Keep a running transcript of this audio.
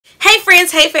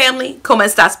friends, hey family, ¿cómo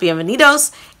estás?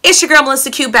 Bienvenidos. It's your girl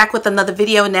MelissaQ back with another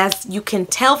video, and as you can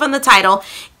tell from the title,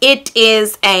 it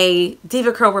is a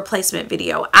DEVACURL replacement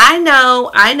video. I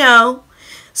know.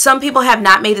 Some people have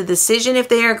not made a decision if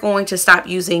they are going to stop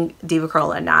using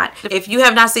DEVACURL or not. If you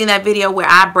have not seen that video where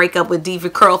I break up with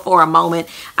DEVACURL for a moment,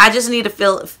 I just need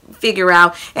to figure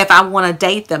out if I want to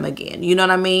date them again. You know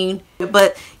what I mean?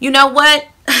 But you know what?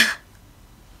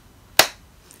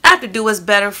 I have to do what's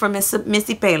better for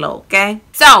Missy Pelo, okay?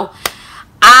 So,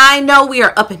 I know we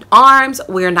are up in arms.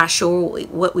 We're not sure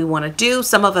what we want to do.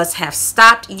 Some of us have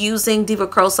stopped using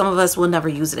DEVACURL. Some of us will never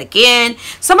use it again.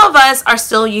 Some of us are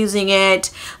still using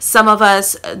it. Some of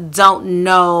us don't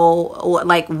know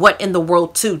what in the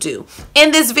world to do.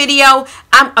 In this video,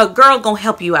 I'm a girl gonna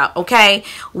help you out, okay?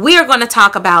 We are going to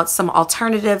talk about some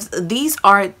alternatives. These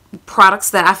are products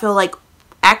that I feel like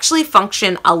actually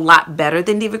function a lot better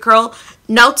than DEVACURL.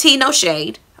 No tea, no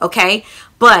shade, okay?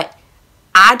 But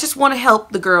I just want to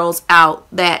help the girls out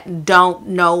that don't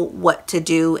know what to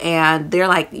do, and they're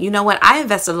like, you know what, I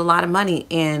invested a lot of money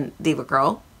in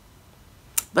DEVACURL,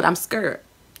 but I'm scared.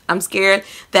 I'm scared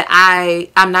that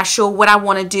I'm not sure what I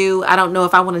want to do. I don't know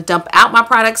if I want to dump out my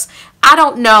products. I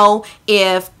don't know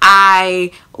if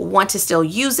I want to still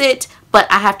use it, but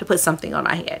I have to put something on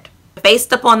my head.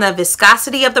 Based upon the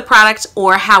viscosity of the product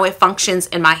or how it functions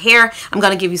in my hair, I'm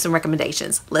going to give you some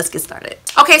recommendations. Let's get started.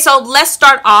 Okay, so let's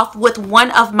start off with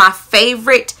one of my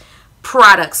favorite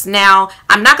products. Now,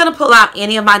 I'm not going to pull out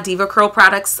any of my DEVACURL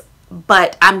products,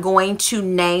 but I'm going to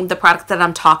name the product that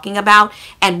I'm talking about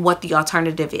and what the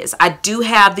alternative is. I do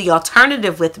have the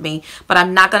alternative with me, but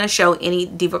I'm not going to show any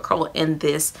DEVACURL in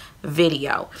this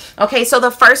video. Okay, so the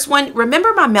first one,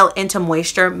 remember my Melt Into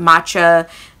Moisture matcha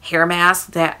hair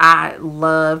mask that I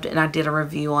loved, and I did a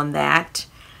review on that?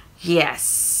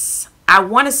 Yes. I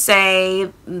want to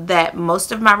say that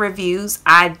most of my reviews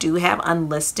I do have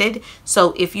unlisted,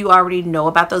 so if you already know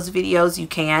about those videos, you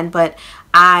can, but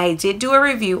I did do a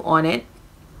review on it.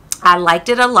 I liked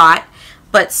it a lot,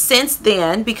 but since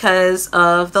then, because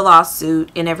of the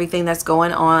lawsuit and everything that's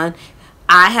going on,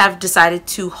 I have decided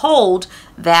to hold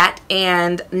that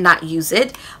and not use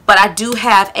it, but I do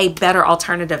have a better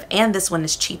alternative, and this one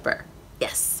is cheaper.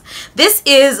 Yes. This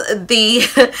is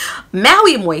the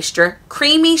Maui Moisture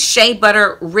Creamy Shea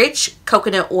Butter Rich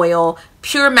Coconut Oil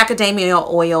Pure Macadamia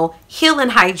Oil Heal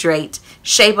and Hydrate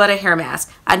Shea Butter Hair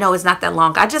Mask. I know it's not that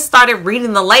long. I just started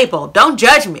reading the label. Don't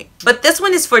judge me. But this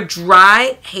one is for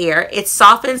dry hair. It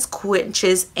softens,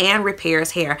 quenches, and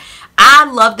repairs hair. I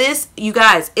love this. You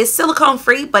guys, it's silicone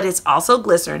free, but it's also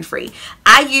glycerin free.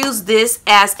 I use this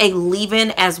as a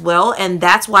leave-in as well, and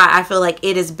that's why I feel like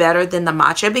it is better than the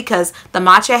matcha, because the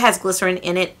matcha has glycerin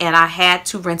in it and I had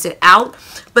to rinse it out.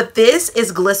 But this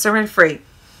is glycerin free.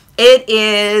 It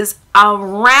is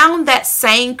around that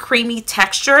same creamy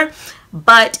texture,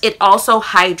 but it also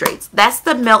hydrates. That's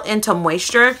the Melt Into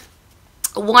Moisture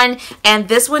one, and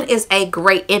this one is a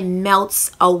great, it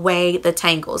melts away the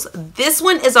tangles. This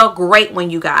one is a great one,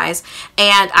 you guys,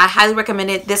 and I highly recommend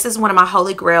it. This is one of my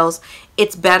holy grails.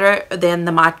 It's better than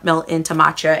the Melt Into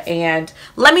Matcha. And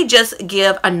let me just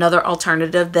give another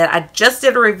alternative that I just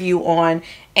did a review on,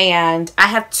 and I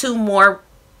have two more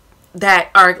that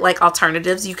are like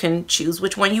alternatives. You can choose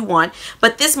which one you want,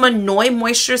 but this Monoi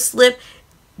Moisture Slip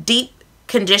Deep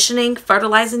Conditioning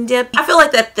Fertilizing Dip, I feel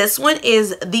like that this one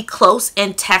is the close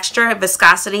in texture,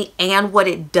 viscosity, and what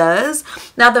it does.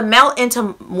 Now, the Melt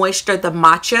Into Moisture, the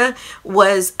matcha,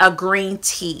 was a green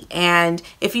tea, and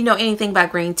if you know anything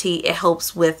about green tea, it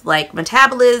helps with like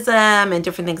metabolism and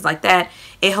different things like that.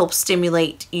 It helps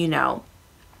stimulate, you know,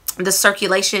 the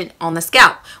circulation on the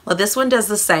scalp. Well, this one does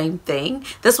the same thing.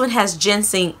 This one has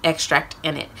ginseng extract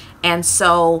in it, and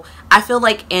so I feel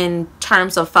like in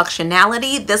terms of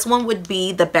functionality, this one would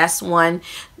be the best one.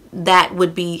 That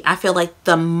would be, I feel like,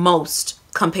 the most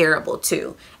comparable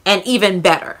to, and even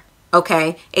better.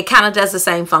 Okay, it kind of does the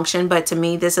same function, but to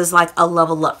me, this is like a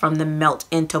level up from the Melt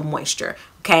Into Moisture.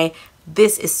 Okay,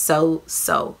 this is so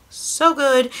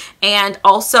good. And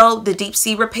also the Deep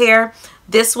Sea Repair,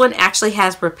 this one actually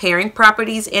has repairing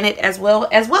properties in it as well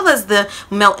as the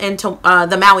Melt Into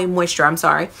the Maui Moisture, I'm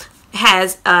sorry,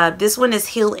 has this one is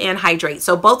Heal and Hydrate.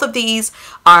 So both of these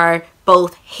are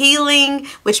both healing,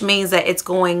 which means that it's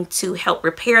going to help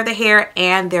repair the hair,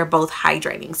 and they're both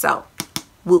hydrating. So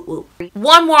whoop whoop.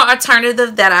 One more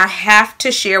alternative that I have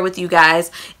to share with you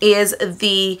guys is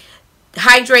the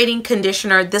hydrating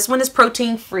conditioner. This one is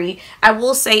protein free. I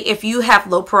will say, if you have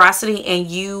low porosity and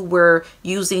you were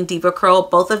using DEVACURL,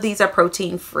 both of these are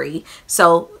protein free,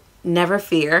 so never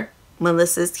fear.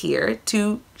 Melissa's here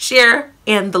to share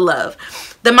in the love.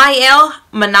 The Mael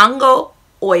Manango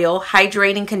Oil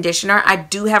Hydrating Conditioner. I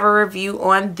do have a review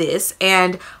on this,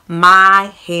 and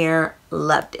my hair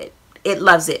loved it. It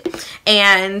loves it.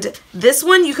 And this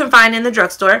one you can find in the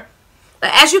drugstore.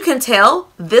 As you can tell,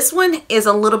 this one is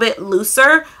a little bit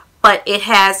looser, but it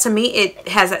has, to me, it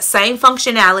has that same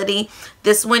functionality.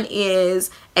 This one is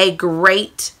a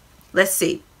great, let's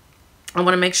see, I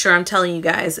want to make sure I'm telling you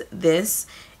guys this.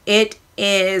 It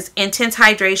is intense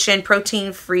hydration,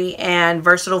 protein free, and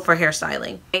versatile for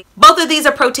hairstyling. Both of these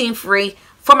are protein free.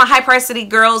 For my high porosity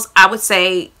girls, I would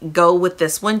say go with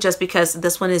this one just because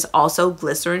this one is also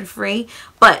glycerin free,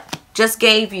 but just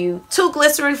gave you 2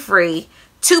 glycerin free,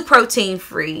 2 protein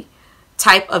free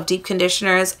type of deep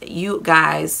conditioners. You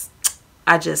guys,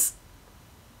 these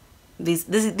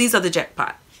are the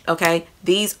jackpot. Okay,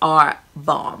 these are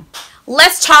bomb.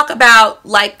 Let's talk about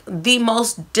like the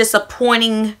most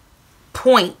disappointing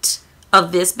point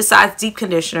of this, besides deep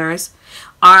conditioners,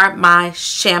 are my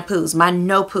shampoos, my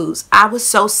no poos. I was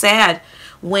so sad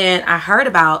when I heard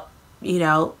about, you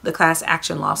know, the class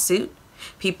action lawsuit,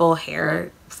 people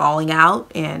hair falling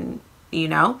out, and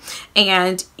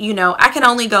I can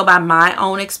only go by my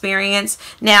own experience.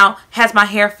 Now, has my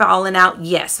hair fallen out?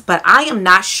 Yes, but I am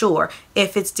not sure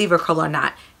if it's DEVACURL or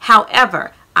not.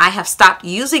 However, I have stopped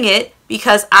using it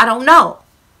because I don't know.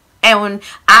 And when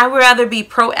I would rather be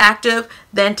proactive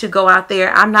than to go out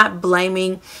there. I'm not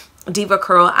blaming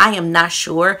DEVACURL. I am not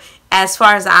sure. As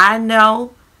far as I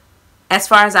know, as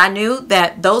far as I knew,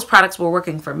 that those products were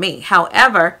working for me.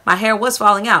 However, my hair was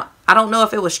falling out. I don't know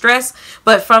if it was stress,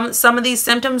 but from some of these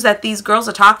symptoms that these girls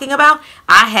are talking about,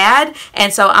 I had.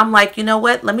 And so I'm like, you know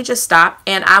what? Let me just stop.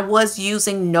 And I was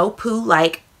using no poo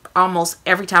like almost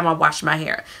every time I washed my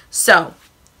hair. So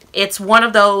it's one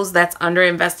of those that's under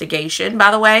investigation, by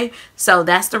the way. So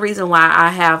that's the reason why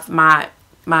I have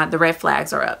the red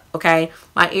flags are up. Okay.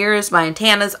 My ears, my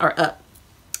antennas are up.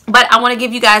 But I want to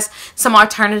give you guys some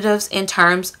alternatives in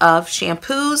terms of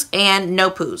shampoos and no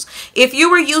poos. If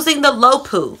you were using the low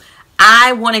poo,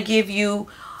 I want to give you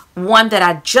one that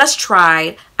I just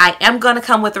tried. I am going to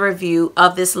come with a review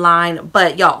of this line.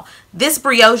 But y'all, this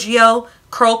BINGE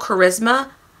Curl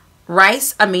Charisma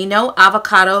Rice Amino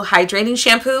Avocado Hydrating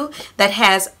Shampoo that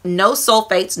has no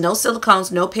sulfates, no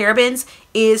silicones, no parabens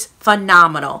is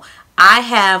phenomenal.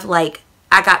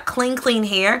 I got clean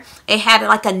hair. It had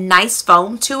like a nice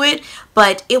foam to it,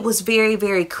 but it was very,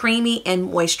 very creamy and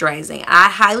moisturizing. I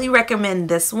highly recommend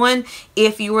this one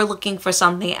if you were looking for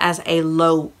something as a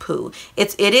low poo.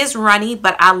 It is runny,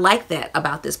 but I like that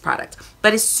about this product.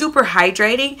 But it's super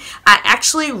hydrating. I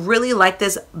actually really like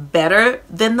this better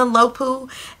than the low poo,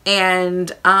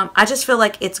 and I just feel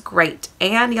like it's great.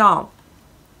 And y'all,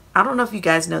 I don't know if you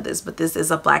guys know this, but this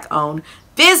is a Black-owned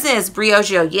business.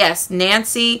 BINGE, yes,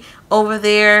 Nancy over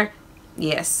there,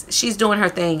 yes, she's doing her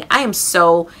thing. I am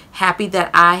so happy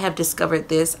that I have discovered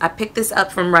this. I picked this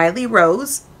up from Riley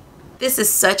Rose. This is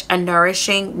such a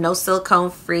nourishing, no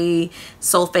silicone free,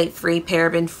 sulfate free,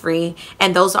 paraben free,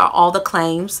 and those are all the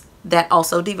claims that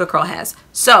also DEVACURL has.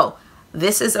 So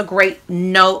this is a great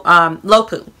low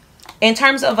poo. In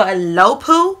terms of a low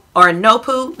poo or no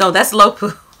poo, no, that's low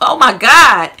poo. Oh my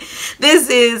God, this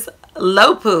is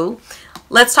low poo.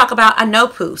 Let's talk about a no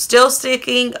poo. Still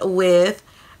sticking with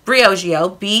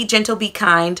BINGE, Be Gentle, Be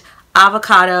Kind,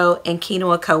 Avocado and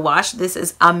Quinoa Co-Wash. This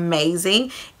is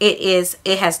amazing.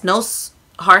 It has no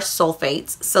harsh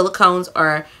sulfates, silicones,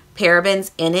 or parabens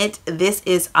in it. This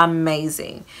is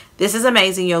amazing. This is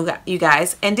amazing, you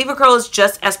guys. And DEVACURL is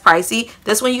just as pricey.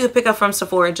 This one you can pick up from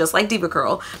Sephora just like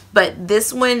DEVACURL. But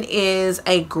this one is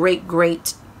a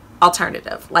great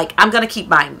alternative. Like, I'm gonna keep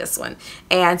buying this one,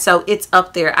 and so it's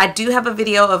up there. I do have a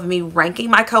video of me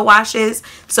ranking my co-washes,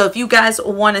 so if you guys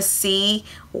want to see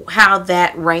how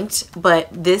that ranked, but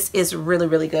this is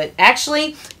really good.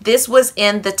 Actually, this was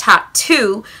in the top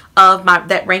 2 of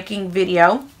that ranking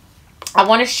video. I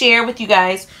want to share with you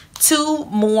guys 2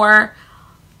 more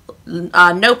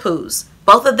no poos.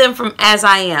 Both of them from As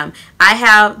I Am. I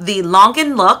have the Long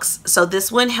and Luxe, so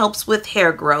this one helps with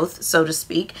hair growth, so to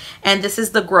speak, and this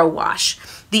is the Grow Wash.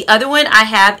 The other one I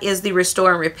have is the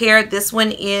Restore and Repair. This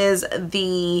one is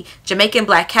the Jamaican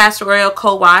Black Castor Oil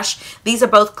Co-Wash. These are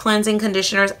both cleansing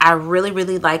conditioners. I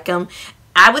really like them.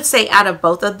 I would say out of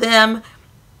both of them,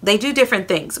 they do different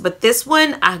things, but this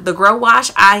one, the Grow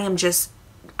Wash, I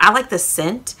like the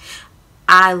scent.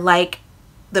 I like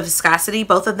the viscosity.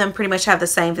 Both of them pretty much have the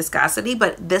same viscosity,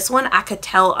 but this one I could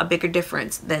tell a bigger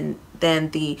difference than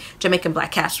the Jamaican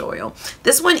Black Castor Oil.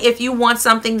 This one, if you want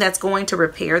something that's going to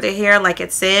repair the hair, like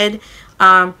it said,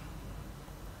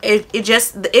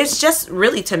 it's just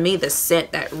really, to me, the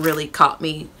scent that really caught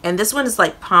me. And this one is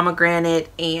like pomegranate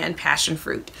and passion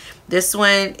fruit. This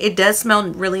one, it does smell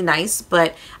really nice,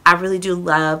 but I really do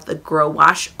love the Grow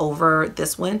Wash over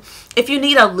this one. If you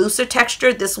need a looser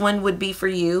texture, this one would be for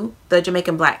you, the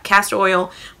Jamaican Black Castor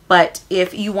Oil. But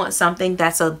if you want something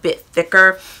that's a bit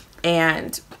thicker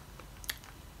and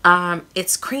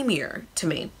it's creamier to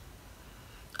me.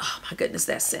 Oh my goodness,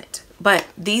 that scent. But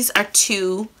these are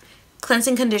 2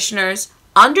 cleansing conditioners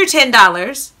under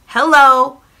 $10.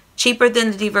 Hello, cheaper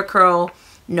than the DEVACURL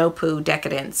No Poo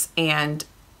Decadence, and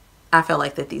I feel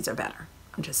like that these are better.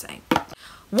 I'm just saying.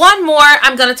 One more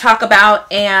I'm going to talk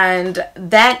about, and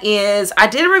that is, I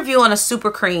did a review on a super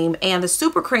cream, and the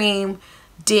super cream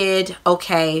did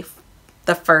okay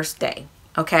the first day.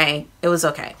 Okay, it was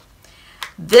okay.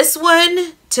 This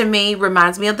one to me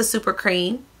reminds me of the super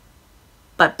cream,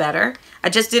 but better. I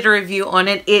just did a review on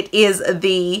it. It is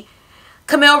the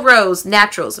Camille Rose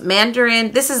Naturals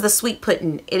Mandarin. This is the sweet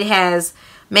pudding. It has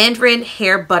Mandarin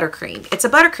hair buttercream. It's a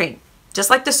buttercream. Just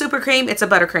like the super cream, it's a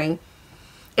buttercream.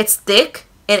 It's thick.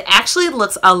 It actually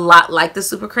looks a lot like the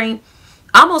super cream.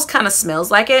 Almost kind of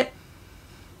smells like it.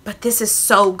 But this is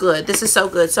so good. This is so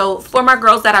good. So for my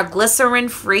girls that are glycerin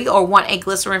free or want a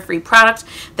glycerin free product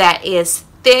that is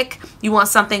thick, you want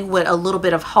something with a little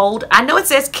bit of hold. I know it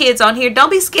says kids on here.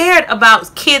 Don't be scared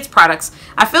about kids products.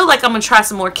 I feel like I'm gonna try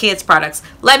some more kids products.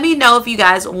 Let me know if you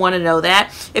guys want to know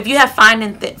that. If you have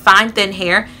fine thin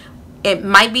hair, it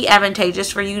might be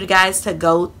advantageous for you guys to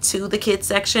go to the kids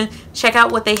section. Check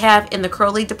out what they have in the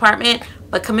curly department.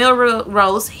 But Camille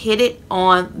Rose hit it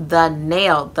on the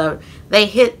nail. They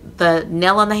hit the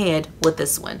nail on the head with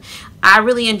this one. I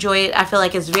really enjoy it. I feel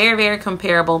like it's very, very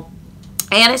comparable,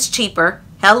 and it's cheaper.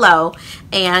 Hello.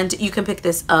 And you can pick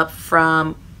this up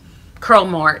from Curl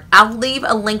Mart. I'll leave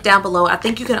a link down below. I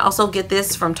think you can also get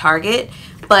this from Target.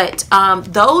 But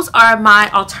those are my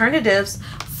alternatives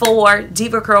for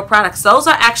DEVACURL products. Those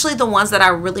are actually the ones that I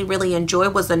really, really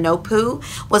enjoyed. Was the No Poo,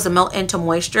 was the Melt Into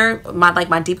Moisture,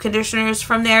 my deep conditioners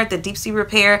from there, the Deep Sea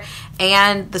Repair,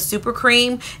 and the Super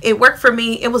Cream. It worked for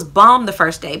me. It was bomb the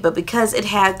first day, but because it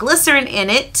had glycerin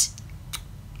in it,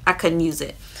 I couldn't use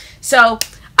it. So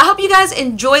I hope you guys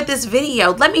enjoyed this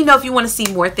video. Let me know if you want to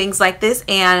see more things like this,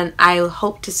 and I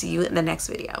hope to see you in the next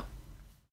video.